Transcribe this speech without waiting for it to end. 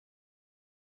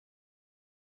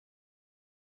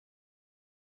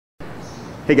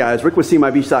Hey guys, Rick with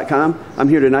SeeMyBeach.com. I'm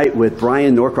here tonight with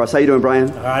Bryan Norcross. How you doing, Bryan?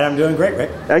 All right, I'm doing great,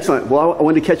 Rick. Excellent. Well, I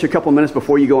wanted to catch you a couple minutes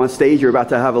before you go on stage. You're about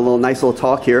to have a nice little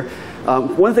talk here. One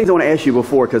of the things I want to ask you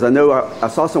before, because I know I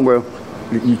saw somewhere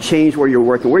you changed where you're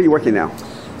working. Where are you working now?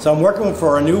 So I'm working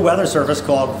for a new weather service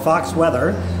called Fox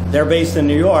Weather. They're based in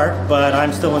New York, but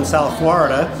I'm still in South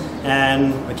Florida,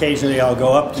 and occasionally I'll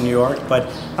go up to New York. But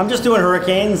I'm just doing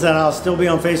hurricanes, and I'll still be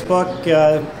on Facebook,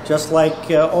 just like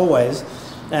always.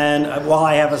 And while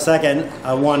I have a second,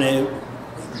 I want to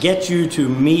get you to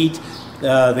meet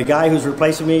the guy who's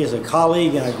replacing me as a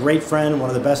colleague and a great friend, one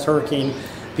of the best hurricane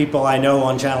people I know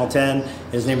on Channel 10.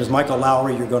 His name is Michael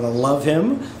Lowry. You're going to love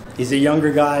him. He's a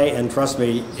younger guy, and trust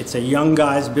me, it's a young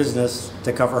guy's business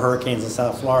to cover hurricanes in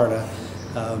South Florida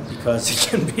because it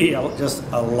can be just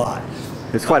a lot.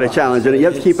 It's quite a challenge, and you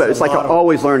have to keep it. It's like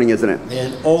always learning, isn't it?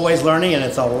 And always learning, and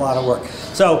it's a lot of work.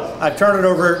 So I've turned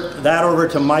that over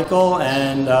to Michael,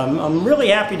 and I'm really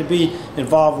happy to be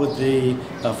involved with the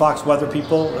Fox Weather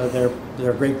people.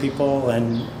 They're great people,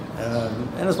 and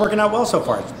it's working out well so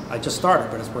far. I just started,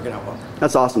 but it's working out well.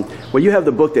 That's awesome. Well, you have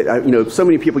the book that so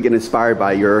many people get inspired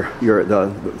by.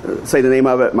 Say the name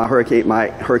of it. My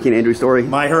Hurricane Andrew story.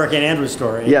 My Hurricane Andrew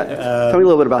story. Yeah. Tell me a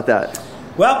little bit about that.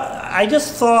 Well, I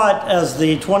just thought as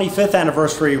the 25th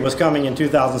anniversary was coming in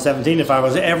 2017, if I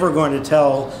was ever going to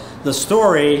tell the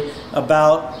story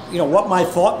about what my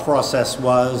thought process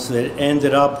was that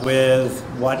ended up with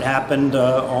what happened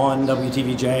on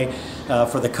WTVJ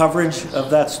for the coverage of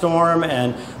that storm,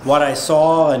 and what I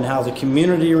saw and how the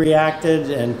community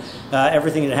reacted and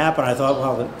everything that happened, I thought,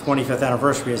 well, the 25th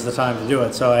anniversary is the time to do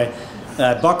it. So I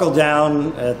buckled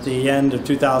down at the end of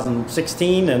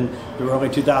 2016 and early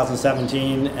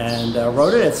 2017 and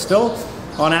wrote it. It's still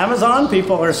on Amazon.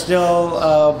 People are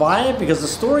still buying it because the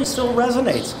story still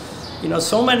resonates.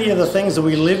 So many of the things that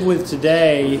we live with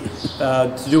today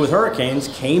to do with hurricanes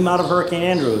came out of Hurricane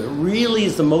Andrew. It really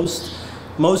is the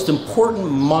most important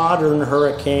modern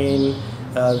hurricane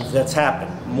that's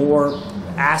happened. More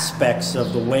aspects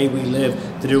of the way we live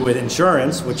to do with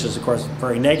insurance, which is of course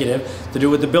very negative, to do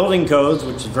with the building codes,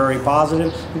 which is very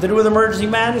positive, and to do with emergency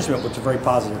management, which is very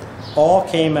positive. All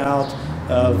came out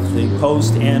of the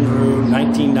post-Andrew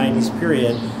 1990s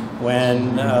period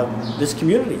when this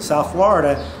community, South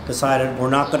Florida, decided we're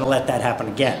not going to let that happen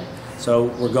again. So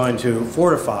we're going to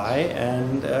fortify,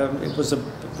 and it was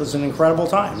an incredible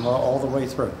time all the way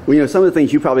through. Well, some of the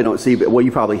things you probably don't see, but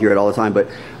you probably hear it all the time. But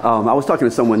I was talking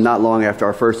to someone not long after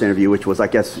our first interview, which was, I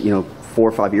guess, 4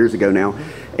 or 5 years ago now,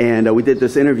 and we did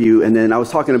this interview, and then I was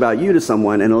talking about you to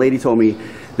someone, and a lady told me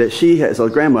that she has a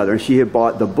grandmother, and she had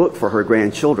bought the book for her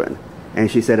grandchildren, and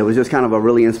she said it was just kind of a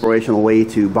really inspirational way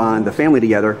to bond the family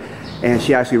together, and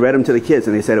she actually read them to the kids,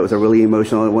 and they said it was a really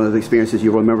emotional, one of the experiences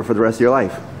you'll remember for the rest of your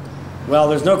life. Well,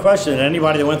 there's no question.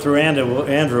 Anybody that went through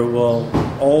Andrew will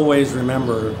always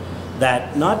remember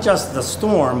that, not just the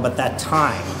storm, but that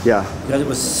time. Yeah. Because it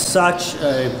was such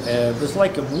it was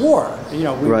like a war.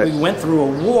 We went through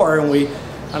a war, and we,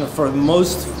 for the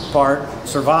most part,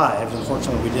 survived.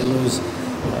 Unfortunately, we did lose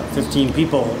 15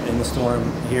 people in the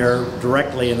storm here,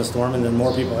 directly in the storm, and then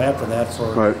more people after that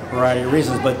for a variety of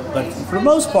reasons. But for the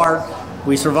most part,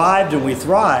 we survived and we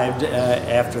thrived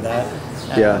after that.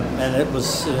 And it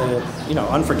was,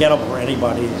 unforgettable for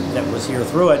anybody that was here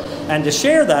through it. And to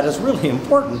share that is really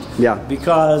important. Yeah.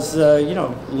 Because,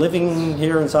 living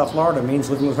here in South Florida means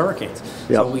living with hurricanes. Yep.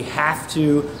 So we have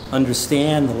to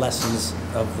understand the lessons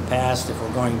of the past if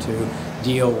we're going to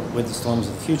deal with the storms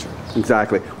of the future.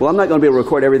 Exactly. Well, I'm not going to be able to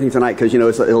record everything tonight because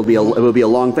it'll be a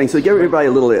long thing. So give everybody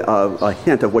a little a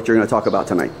hint of what you're going to talk about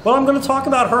tonight. Well, I'm going to talk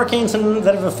about hurricanes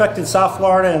that have affected South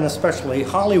Florida and especially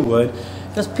Hollywood,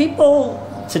 because people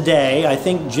today, I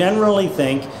think, generally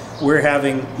think we're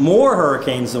having more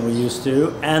hurricanes than we used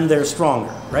to, and they're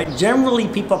stronger. Right? Generally,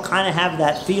 people kind of have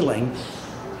that feeling,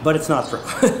 but it's not true.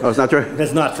 Oh, it's not true?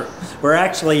 It's not true. We're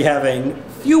actually having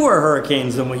fewer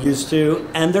hurricanes than we used to,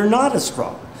 and they're not as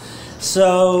strong.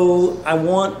 So I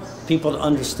want people to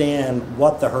understand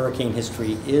what the hurricane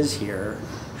history is here,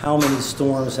 how many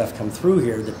storms have come through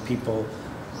here that people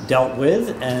dealt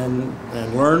with and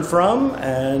learned from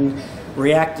and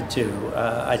reacted to.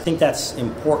 I think that's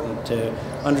important to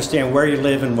understand where you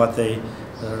live and what the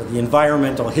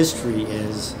environmental history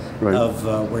is of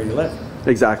where you live.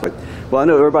 Exactly. Well, I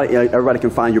know everybody can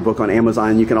find your book on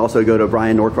Amazon. You can also go to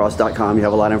BryanNorcross.com. You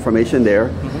have a lot of information there.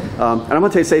 And I'm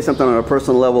going to say something on a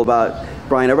personal level about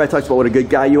Bryan. Everybody talks about what a good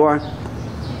guy you are.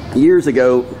 Years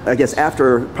ago, I guess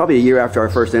probably a year after our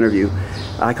first interview,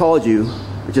 I called you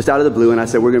just out of the blue, and I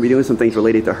said, we're going to be doing some things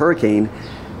related to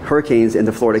hurricanes in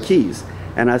the Florida Keys.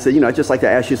 And I said, I'd just like to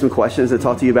ask you some questions and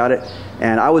talk to you about it.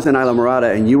 And I was in Isla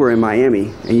Morada, and you were in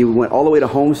Miami, and you went all the way to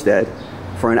Homestead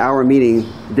for an hour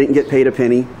meeting, didn't get paid a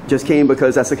penny, just came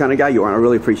because that's the kind of guy you are, and I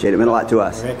really appreciate it. It meant a lot to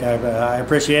us. Rick, I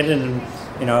appreciate it, and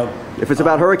if it's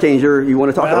about hurricanes, you want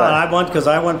to talk about it. Because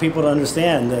I want people to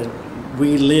understand that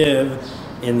we live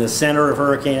in the center of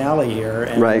Hurricane Alley here,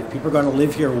 and if people are going to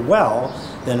live here well,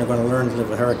 then they're going to learn to live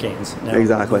with hurricanes. Now,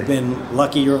 exactly. We've been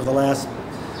lucky over the last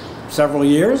several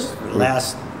years.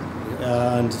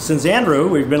 Since Andrew,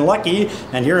 we've been lucky,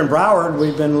 and here in Broward,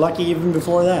 we've been lucky even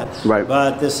before that. Right.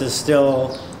 But this is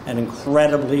still an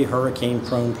incredibly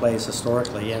hurricane-prone place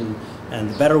historically, and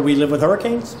the better we live with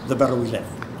hurricanes, the better we live.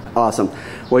 Awesome.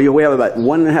 Well, we have about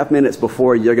 1.5 minutes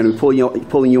before you're going to be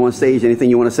pulling you on stage. Anything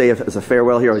you want to say as a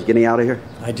farewell here or getting out of here?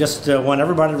 I just want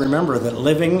everybody to remember that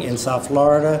living in South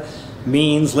Florida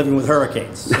means living with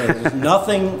hurricanes. So there's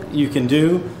nothing you can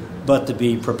do but to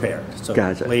be prepared. So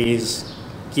please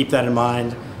keep that in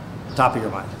mind, top of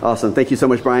your mind. Awesome. Thank you so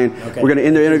much, Bryan. Okay. We're going to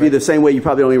end the interview the same way you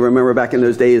probably don't even remember back in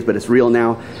those days, but it's real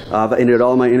now. I've ended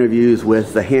all my interviews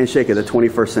with the handshake of the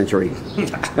 21st century.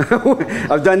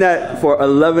 I've done that for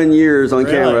 11 years on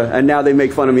camera, and now they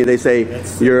make fun of me. They say,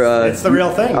 it's the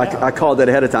real thing. I called that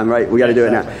ahead of time, right? We got to do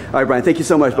it now. All right, Bryan, thank you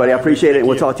so much, buddy. I appreciate it, and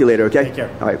we'll talk to you later, okay? Take care.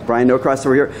 All right, Bryan Norcross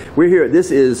over here. We're here.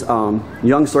 This is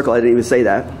Young Circle. I didn't even say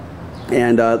that.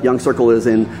 And Young Circle is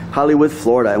in Hollywood,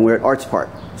 Florida, and we're at ArtsPark.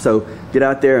 So get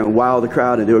out there and wow the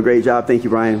crowd and do a great job. Thank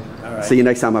you, Bryan. All right. See you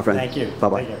next time, my friend. Thank you.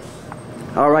 Bye-bye.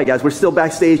 All right, guys, we're still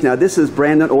backstage now. This is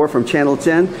Brandon Orr from Channel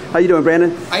 10. How you doing,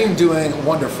 Brandon? I am doing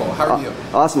wonderful. How are you?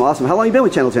 Awesome, awesome. How long you been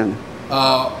with Channel 10?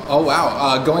 Oh,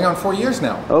 wow. Going on 4 years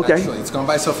now. Okay. Actually, it's gone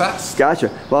by so fast. Gotcha.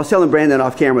 Well, I was telling Brandon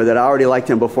off camera that I already liked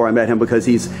him before I met him because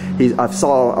I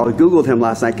Googled him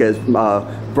last night because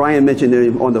Bryan mentioned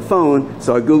him on the phone.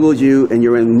 So I Googled you, and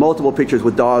you're in multiple pictures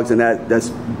with dogs, and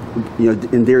that's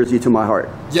endears you to my heart.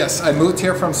 Yes, I moved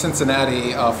here from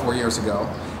Cincinnati 4 years ago,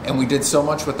 and we did so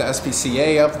much with the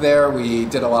SPCA up there. We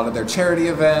did a lot of their charity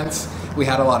events. We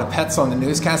had a lot of pets on the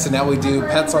newscast, and now we do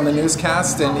pets on the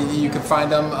newscast, and you can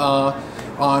find them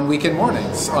on weekend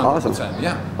mornings on Awesome. 10.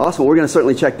 Yeah. Awesome. We're going to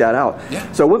certainly check that out. Yeah.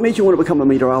 So what made you want to become a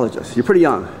meteorologist? You're pretty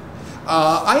young.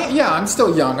 I'm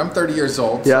still young. I'm 30 years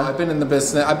old. Yeah. So I've been in the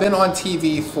business. I've been on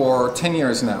TV for 10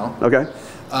 years now. Okay.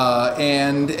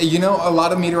 And a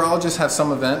lot of meteorologists have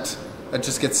some event that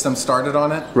just gets them started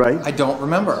on it. Right. I don't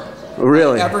remember.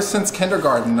 Really? Ever since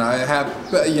kindergarten, I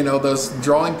have those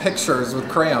drawing pictures with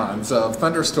crayons of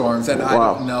thunderstorms, and I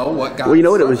don't know what got. Well, you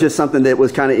know what? It was just something that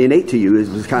was kind of innate to you. It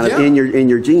was kind of in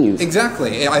your genes.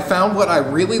 Exactly. I found what I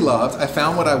really loved. I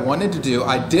found what I wanted to do.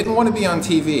 I didn't want to be on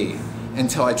TV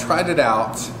until I tried it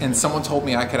out, and someone told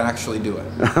me I could actually do it.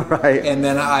 Right. And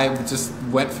then I just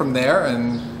went from there,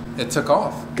 and it took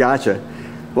off. Gotcha.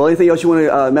 Well, anything else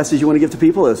message you want to give to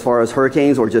people as far as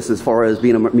hurricanes or just as far as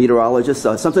being a meteorologist?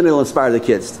 Something that'll inspire the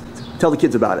kids. Tell the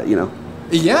kids about it,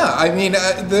 Yeah, I mean,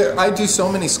 I do so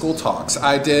many school talks.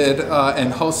 I did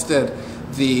and hosted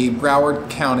the Broward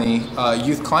County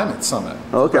Youth Climate Summit.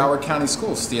 Okay. Broward County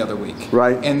Schools the other week.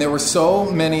 Right. And there were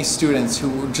so many students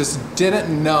who just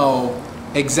didn't know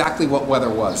exactly what weather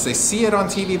was. They see it on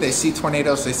TV, they see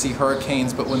tornadoes, they see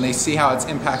hurricanes, but when they see how it's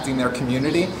impacting their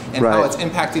community and how it's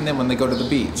impacting them when they go to the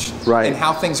beach, and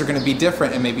how things are going to be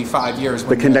different in maybe 5 years.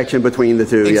 The connection between the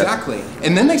two. Exactly. Yeah.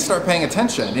 And then they start paying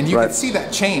attention, and you can see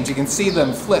that change. You can see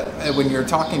them flip when you're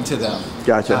talking to them.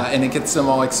 Gotcha. And it gets them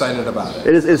all excited about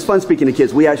it. It's fun speaking to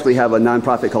kids. We actually have a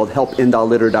nonprofit called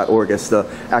helpendalllitter.org. It's the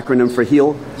acronym for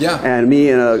HEAL. Yeah. And me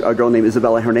and a girl named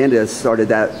Isabella Hernandez started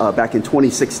that back in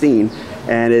 2016.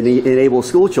 And it enables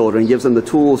school children, gives them the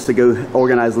tools to go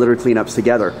organize litter cleanups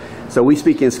together. So we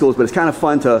speak in schools, but it's kind of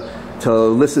fun to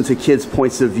listen to kids'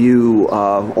 points of view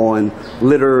on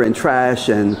litter and trash,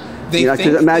 and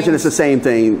imagine it's the same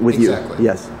thing with you.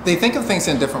 Yes. They think of things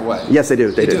in a different way. Yes, they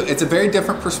do. They do. It's a very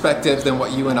different perspective than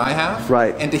what you and I have.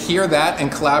 Right. And to hear that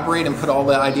and collaborate and put all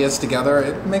the ideas together,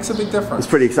 it makes a big difference. It's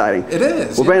pretty exciting. It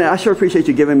is. Well, Brandon, I sure appreciate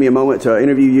you giving me a moment to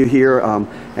interview you here.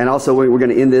 And also, we're going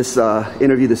to end this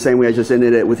interview the same way I just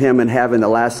ended it with him, and having the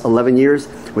last 11 years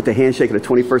with the handshake of the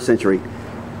 21st century,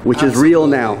 which is real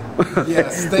now.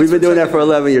 Yes. We've been doing that for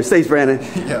 11 years. Thanks, Brandon.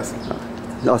 Yes.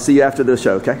 I'll see you after the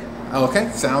show, okay?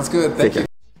 Okay, sounds good. Thank you.